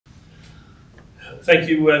Thank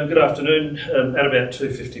you. Good afternoon. At about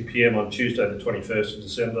 2:50 p.m. on Tuesday the 21st of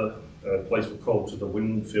December, police were called to the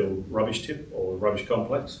Wingfield rubbish tip or rubbish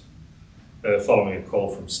complex following a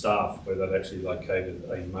call from staff where they'd actually located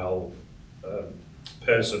a male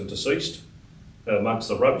person deceased amongst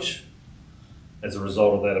the rubbish. As a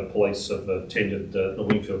result of that, police have attended the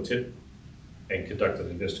Wingfield tip and conducted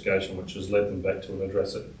an investigation which has led them back to an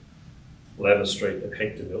address at Lather Street at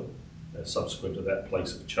Hectorville. Subsequent to that,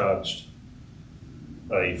 police have charged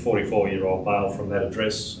a 44-year-old male from that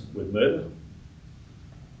address with murder.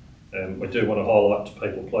 We do want to highlight to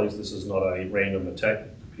people, please, this is not a random attack.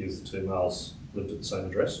 It appears the two males lived at the same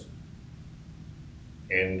address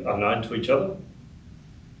and are known to each other.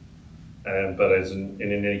 But as in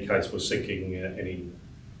any case, we're seeking any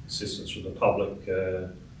assistance from the public,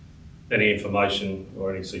 any information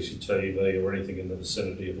or any CCTV or anything in the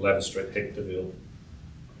vicinity of Lather Street, Hectorville.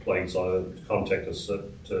 Please either contact us at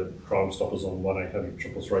Crime Stoppers on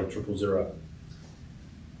 1-800-333-000.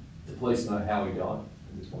 The police know how he died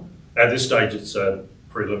at this point? At this stage, it's a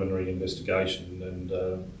preliminary investigation and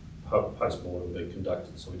post-mortem will be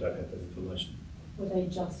conducted, so we don't have that information. Were they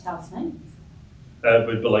just housemates?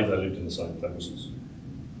 We believe they lived in the same premises.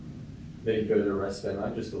 Any further arrests been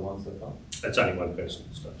made, just the one so far? It's only one person at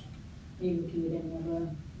this stage. Are you looking at any other,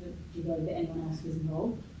 do you believe that anyone else was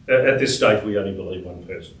involved? At this stage, we only believe one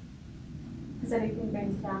person. Has anything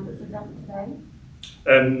been found that was done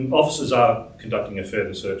today? Officers are conducting a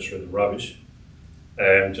further search through the rubbish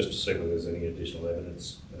just to see whether there's any additional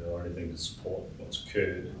evidence or anything to support what's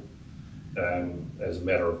occurred. As a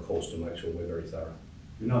matter of course, to make sure we're very thorough.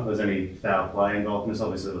 Do we know if there's any foul play involved in this?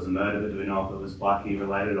 Obviously, it was a murder, but do we know if it was bikie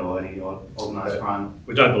related or any organised crime?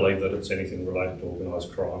 We don't believe that it's anything related to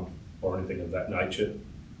organised crime or anything of that nature.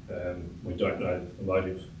 We don't know the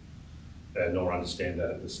motive nor understand that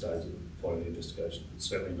at this stage of the point of the investigation. It's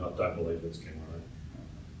certainly not, don't believe it's camera.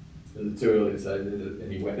 Is it too early to say that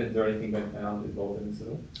any weapons or anything been found involved in this at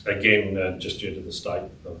all? Again, just due to the state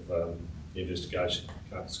of the investigation,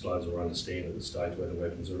 can't disclose or understand at this stage whether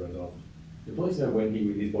weapons are involved. Do police know when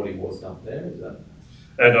his body was dumped there? Is that?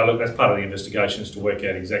 No, look, that's part of the investigation is to work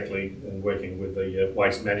out exactly and working with the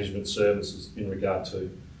waste management services in regard to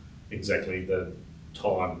exactly the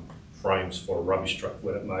time frames for a rubbish truck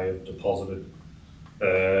when it may have deposited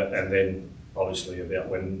and then obviously about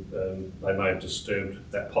when they may have disturbed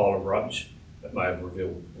that pile of rubbish that may have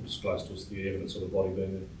revealed or disclosed to us the evidence of the body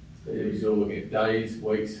being there. Are you still looking at days,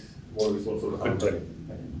 weeks? What sort of Couldn't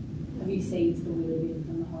Have you seized the wheelie bin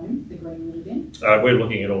from the home, the green wheelie bin? we're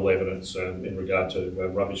looking at all evidence in regard to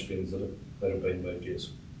rubbish bins that have been moved, yes.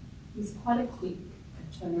 It was quite a quick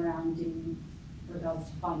turnaround in regards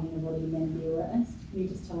to finding a body and then the arrest. Can you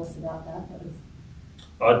just tell us about that?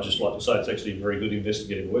 I'd just like to say it's actually very good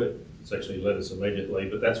investigative work. It's actually led us immediately,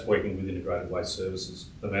 but that's working with Integrated Waste Services,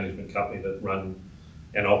 the management company that run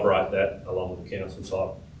and operate that along with council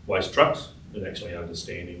type waste trucks and actually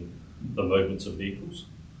understanding the movements of vehicles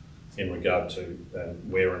in regard to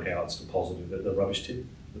where and how it's deposited at the rubbish tip.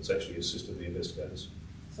 That's actually assisted the investigators.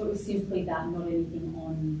 So it was simply that, not anything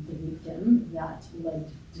on the victim that led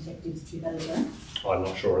detectives to that address? I'm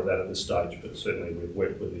not sure of that at this stage, but certainly we've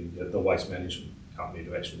worked with the waste management company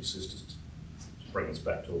to actually assist us to bring us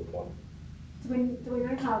back to a point. Do we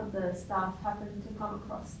know how the staff happened to come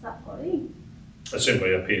across that body? It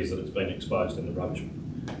simply appears that it's been exposed in the rubbish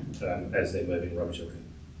as they're moving rubbish around.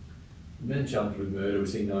 The man charged with murder,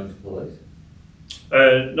 was he known to police?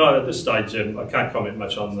 No, at this stage, I can't comment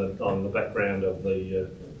much on the background of the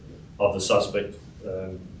suspect.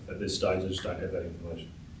 At this stage, I just don't have that information.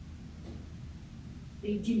 Do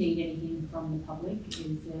you need anything from the public?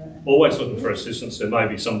 Is there Always looking for assistance. There may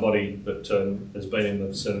be somebody that has been in the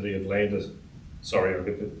vicinity of Labour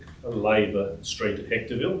Street at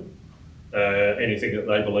Hectorville. Anything that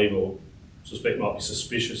they believe or suspect might be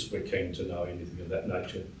suspicious, we're keen to know anything of that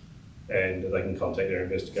nature. And they can contact their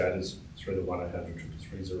investigators through the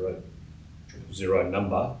 1-800-333-000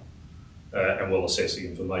 number and we'll assess the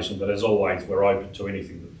information. But as always, we're open to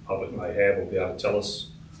anything that the public may have or be able to tell us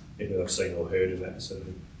anything they've seen or heard in that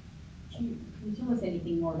vicinity. Can you tell us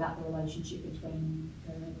anything more about the relationship between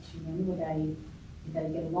the two men? Did they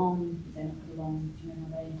get along? Did they not get along? Do you know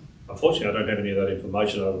how they... Unfortunately, I don't have any of that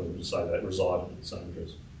information other than to say they resided at the same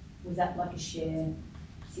address. Was that like a shared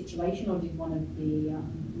situation, or did one of the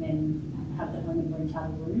men have the home and rent out a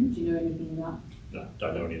room? Do you know anything about? No,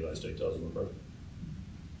 don't know any of those details, I'm afraid.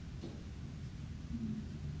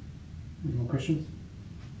 Any more questions?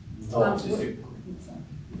 I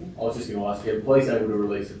was just going to ask, are police able to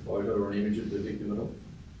release a photo or an image of the victim at all?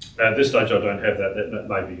 At this stage, I don't have that. That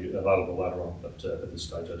may be available later on, but at this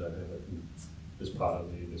stage, I don't have it. as part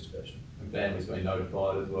of the investigation. And family's been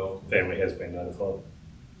notified as well. Family has been notified.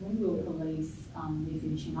 When will police be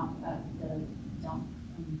finishing up at the dump?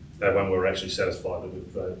 When we're actually satisfied that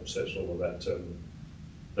we've searched all of that,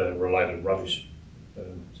 the related rubbish,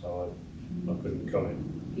 so I couldn't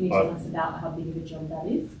comment. Can you tell us about how big of a job that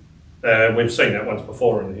is? We've seen that once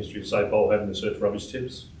before in the history of SAPOL having to search rubbish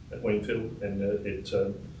tips at Wingfield, and it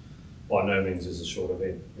by no means is a short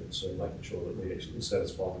event. It's making sure that we actually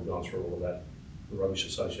satisfied we've gone through all of that, the rubbish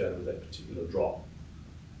associated with that particular drop.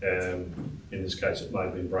 In this case, it may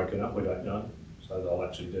have been broken up, we don't know, so they'll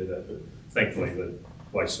actually do that. But thankfully, the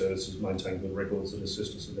Waste Services maintain good records that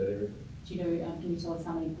assist us in that area. Do you know, can you tell us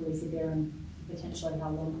how many police are there and potentially how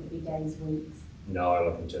long could it be, days, weeks? No,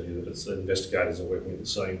 I can tell you that it's investigators are working at the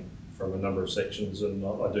scene from a number of sections, and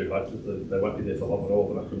I do hope that they won't be there for long at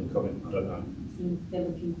all, but I couldn't comment, I don't know. So they're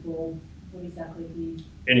looking for what exactly do you?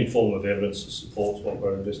 Any form of evidence that supports what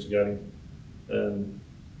we're investigating,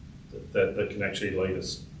 that can actually lead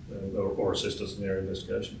us or assist us in our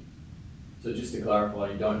investigation. So just to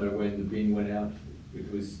clarify, you don't know when the bin went out, which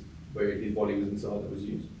was where his body was inside that was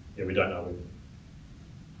used? Yeah, we don't know when.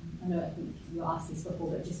 I know, I think you asked this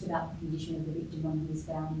before, but just about the condition of the victim when he was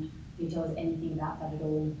found. Can you tell us anything about that at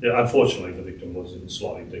all? Yeah, unfortunately, the victim was in a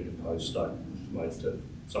slightly decomposed state, which made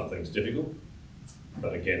some things difficult.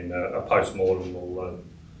 But again, a post-mortem will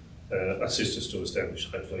assist us to establish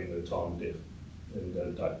hopefully the time of death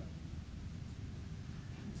and date.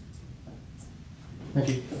 Thank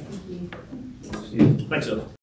you. Thank you. Thanks, Ella.